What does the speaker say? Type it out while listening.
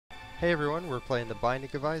Hey everyone, we're playing the Binding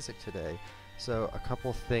of Isaac today. So a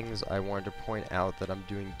couple things I wanted to point out that I'm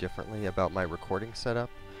doing differently about my recording setup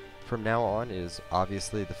from now on is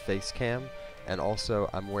obviously the face cam, and also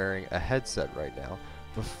I'm wearing a headset right now.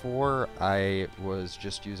 Before I was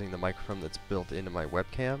just using the microphone that's built into my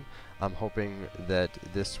webcam. I'm hoping that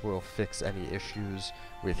this will fix any issues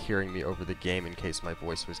with hearing me over the game in case my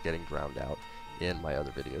voice was getting drowned out in my other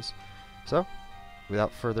videos. So,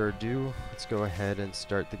 without further ado, let's go ahead and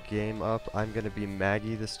start the game up. I'm going to be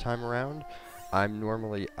Maggie this time around. I'm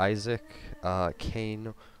normally Isaac,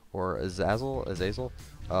 Cain, or Azazel,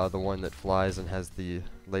 the one that flies and has the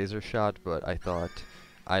laser shot, but I thought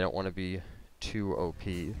I don't want to be too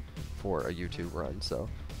OP for a YouTube run. So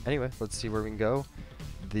anyway, let's see where we can go.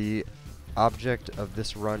 The object of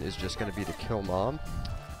this run is just going to be to kill Mom.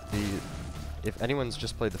 If anyone's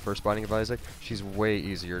just played the first Binding of Isaac, she's way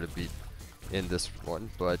easier to beat in this one,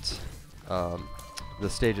 but the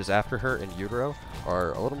stages after her in Utero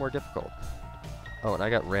are a little more difficult. Oh, and I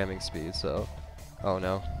got ramming speed, so... Oh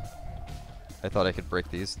no. I thought I could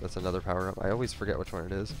break these. That's another power-up. I always forget which one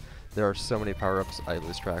it is. There are so many power-ups, I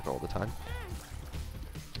lose track all the time.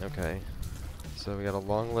 Okay. So we got a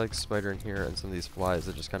long-legged spider in here, and some of these flies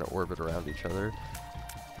that just kind of orbit around each other.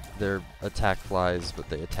 They're attack flies, but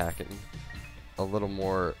they attack in a little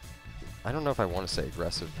more... I don't know if I want to say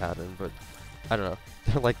aggressive pattern, but I don't know.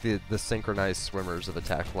 They're like the synchronized swimmers of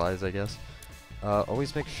attack flies, I guess.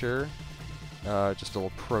 Always make sure, just a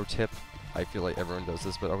little pro tip, I feel like everyone does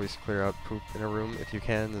this, but always clear out poop in a room if you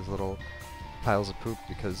can. There's little piles of poop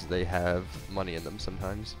because they have money in them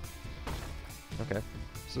sometimes. Okay,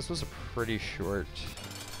 so this was a pretty short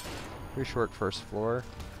first floor.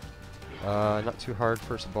 Not too hard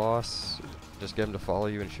first boss. Just get him to follow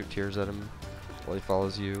you and shoot tears at him while he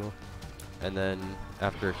follows you. And then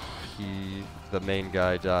after the main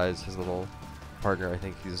guy dies, his little partner, I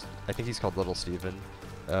think he's called Little Steven,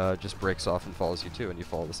 just breaks off and follows you too, and you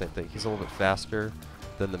follow the same thing. He's a little bit faster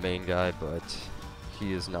than the main guy, but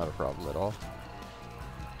he is not a problem at all.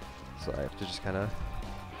 So I have to just kind of...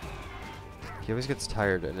 He always gets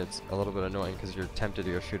tired, and it's a little bit annoying because you're tempted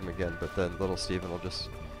to go shoot him again, but then Little Steven will just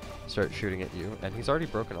start shooting at you, and he's already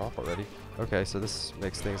broken off already. Okay, so this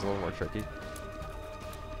makes things a little more tricky.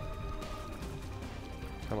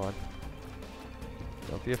 Come on.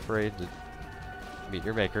 Don't be afraid to meet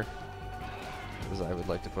your maker, as I would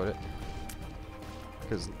like to put it.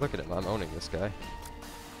 Because look at him, I'm owning this guy.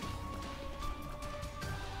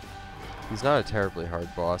 He's not a terribly hard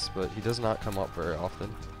boss, but he does not come up very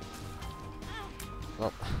often.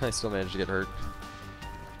 Well, I still managed to get hurt.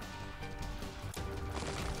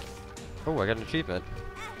 Oh, I got an achievement.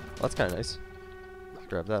 Well, that's kind of nice.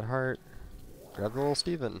 Grab that heart. Grab the Little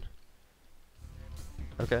Steven.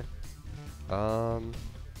 Okay.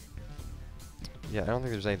 Yeah, I don't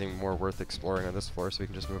think there's anything more worth exploring on this floor, so we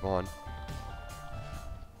can just move on.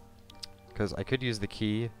 Because I could use the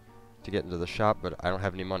key to get into the shop, but I don't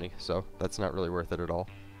have any money, so that's not really worth it at all.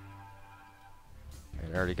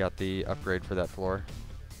 And I already got the upgrade for that floor.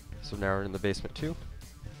 So now we're in the basement too.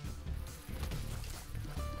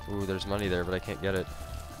 Ooh, there's money there, but I can't get it.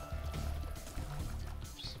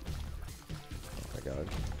 Oh my god.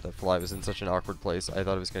 That fly was in such an awkward place. I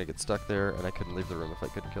thought it was going to get stuck there, and I couldn't leave the room if I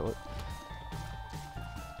couldn't kill it.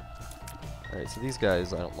 Alright, so these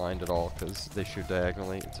guys I don't mind at all, because they shoot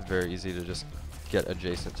diagonally. It's very easy to just get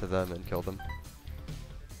adjacent to them and kill them.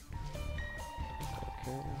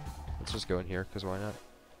 Okay, let's just go in here, because why not?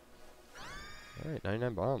 Alright,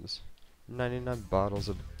 99 bombs. 99 bottles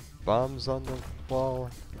of bombs on the wall.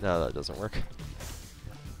 No, that doesn't work.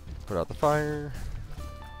 Put out the fire.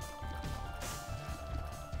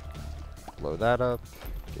 Blow that up.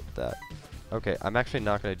 Get that. Okay, I'm actually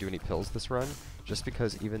not going to do any pills this run, just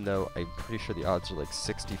because even though I'm pretty sure the odds are like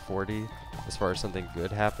 60-40 as far as something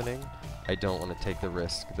good happening, I don't want to take the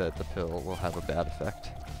risk that the pill will have a bad effect.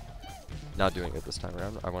 Not doing it this time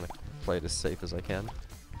around. I want to play it as safe as I can.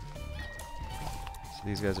 So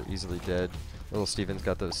these guys are easily dead. Little Steven's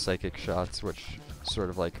got those psychic shots, which sort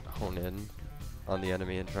of like hone in on the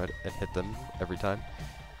enemy and try to hit them every time.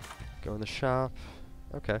 Go in the shop.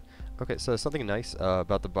 Okay. Okay, so something nice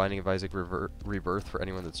about the Binding of Isaac Rebirth for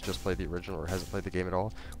anyone that's just played the original or hasn't played the game at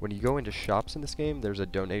all. When you go into shops in this game, there's a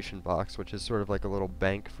donation box, which is sort of like a little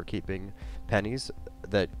bank for keeping pennies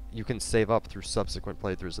that you can save up through subsequent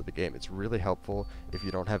playthroughs of the game. It's really helpful if you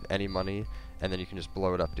don't have any money, and then you can just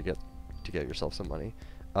blow it up to get yourself some money.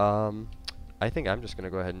 I think I'm just going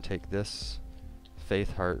to go ahead and take this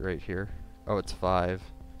Faith Heart right here. Oh, it's 5.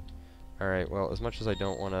 Alright, well, as much as I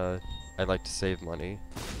don't want to... I'd like to save money.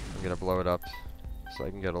 I'm going to blow it up so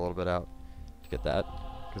I can get a little bit out to get that,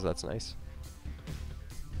 because that's nice.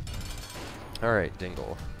 Alright,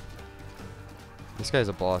 Dingle. This guy's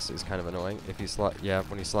a boss. Is kind of annoying. If he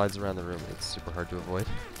when he slides around the room, it's super hard to avoid.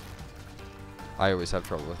 I always have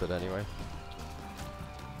trouble with it anyway.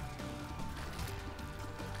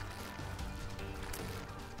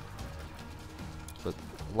 But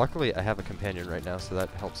luckily I have a companion right now, so that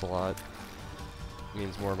helps a lot. It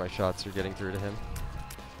means more of my shots are getting through to him.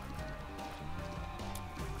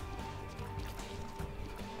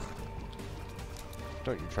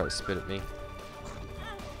 Don't you try to spit at me.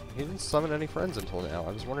 He didn't summon any friends until now.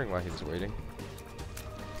 I was wondering why he was waiting.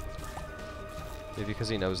 Maybe because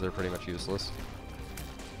he knows they're pretty much useless.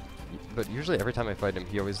 But usually every time I fight him,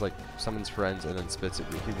 he always like summons friends and then spits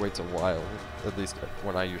at me. He waits a while, at least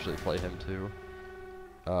when I usually play him, to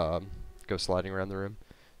go sliding around the room.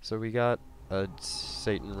 So we got a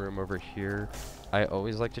Satan room over here. I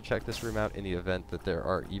always like to check this room out in the event that there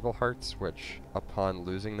are evil hearts, which upon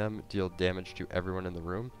losing them deal damage to everyone in the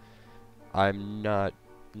room. I'm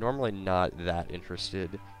normally not that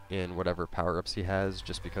interested in whatever power-ups he has,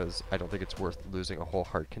 just because I don't think it's worth losing a whole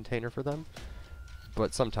heart container for them.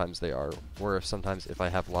 But sometimes they are, or sometimes if I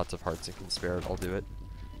have lots of hearts and can spare it, I'll do it.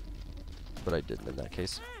 But I didn't in that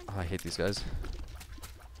case. Oh, I hate these guys.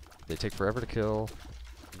 They take forever to kill.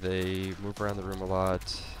 They move around the room a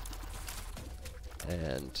lot.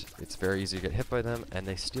 And it's very easy to get hit by them, and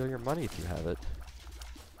they steal your money if you have it.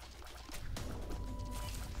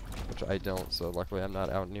 Which I don't, so luckily I'm not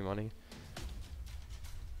out any money.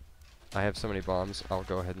 I have so many bombs, I'll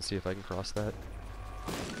go ahead and see if I can cross that.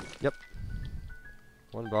 Yep.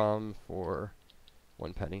 1 bomb for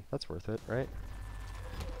 1 penny. That's worth it, right?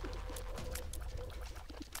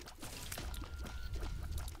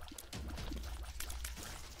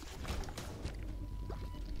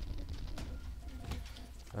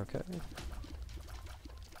 Okay.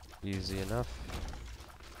 Easy enough.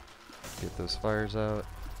 Get those fires out.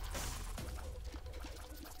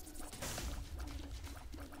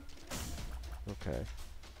 Okay.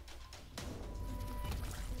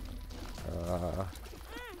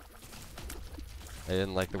 I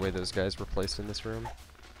didn't like the way those guys were placed in this room.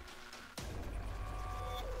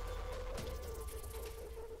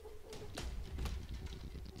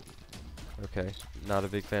 Okay, not a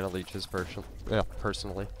big fan of leeches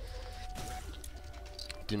personally.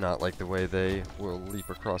 Do not like the way they will leap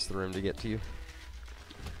across the room to get to you.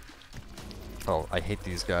 Oh, I hate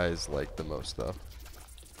these guys like the most though.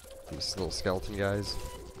 These little skeleton guys.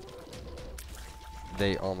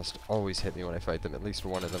 They almost always hit me when I fight them, at least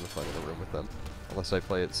one of them if I'm in a room with them. Unless I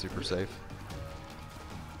play it super safe.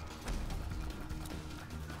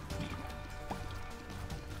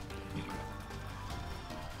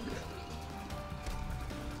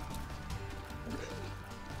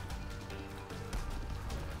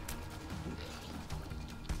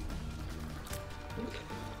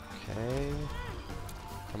 Okay.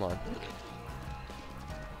 Come on.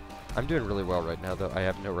 I'm doing really well right now, though. I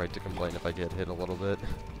have no right to complain if I get hit a little bit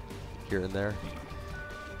here and there.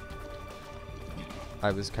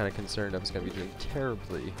 I was kind of concerned I was going to be doing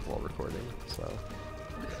terribly while recording, so.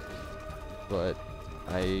 But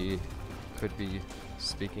I could be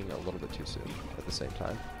speaking a little bit too soon at the same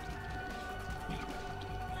time.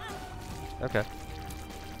 Okay.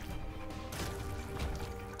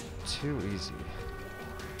 Too easy.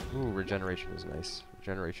 Ooh, regeneration is nice.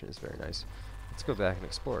 Regeneration is very nice. Let's go back and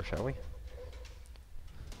explore, shall we?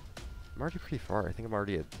 I'm already pretty far. I think I'm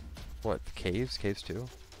already at, what, the caves? Caves 2?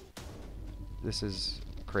 This is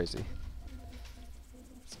crazy.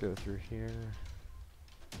 Let's go through here.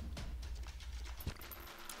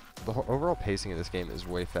 The overall pacing of this game is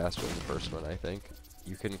way faster than the first one, I think.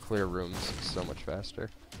 You can clear rooms so much faster.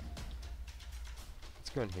 Let's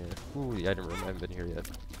go in here. Ooh, the item room. I haven't been here yet.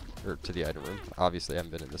 Or to the item room. Obviously, I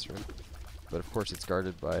haven't been in this room. But of course, it's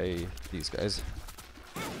guarded by these guys.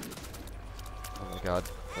 Oh my god.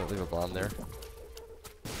 Don't leave a bomb there.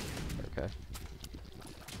 Okay.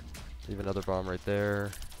 Leave another bomb right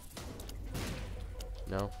there.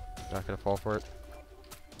 No? Not gonna fall for it?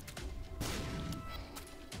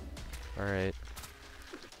 Alright.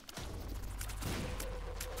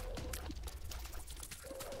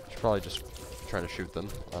 Should probably just try to shoot them,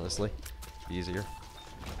 honestly. Easier.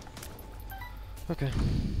 Okay.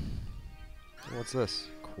 What's this?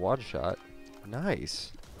 Quad shot.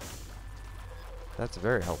 Nice. That's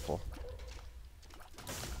very helpful.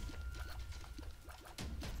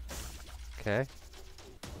 Okay.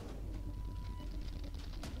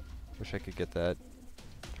 Wish I could get that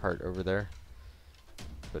heart over there.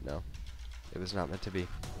 But no. It was not meant to be.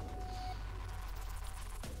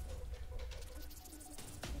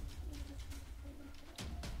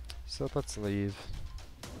 So let's leave.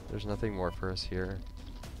 There's nothing more for us here.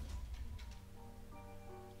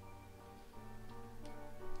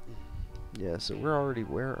 Yeah, so we're already,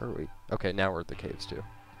 where are we? Okay, now we're at the caves too.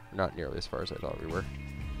 Not nearly as far as I thought we were.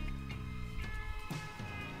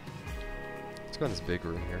 Let's go in this big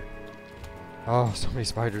room here. Oh, so many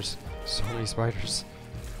spiders. So many spiders.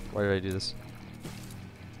 Why did I do this?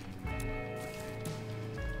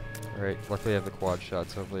 Alright, luckily I have the quad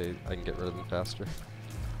shots. Hopefully I can get rid of them faster.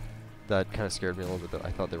 That kind of scared me a little bit though.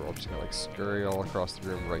 I thought they were all just gonna like scurry all across the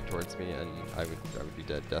room right towards me and I would be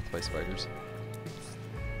dead. Death by spiders.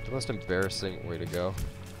 The most embarrassing way to go.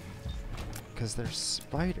 Because they're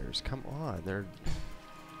spiders, come on.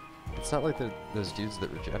 It's not like they're those dudes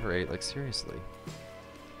that regenerate, like seriously.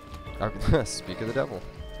 Speak of the devil.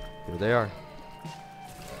 Here they are.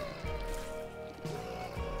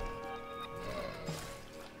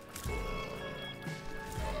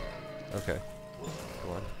 Okay.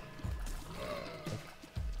 Come on.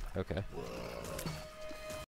 Okay.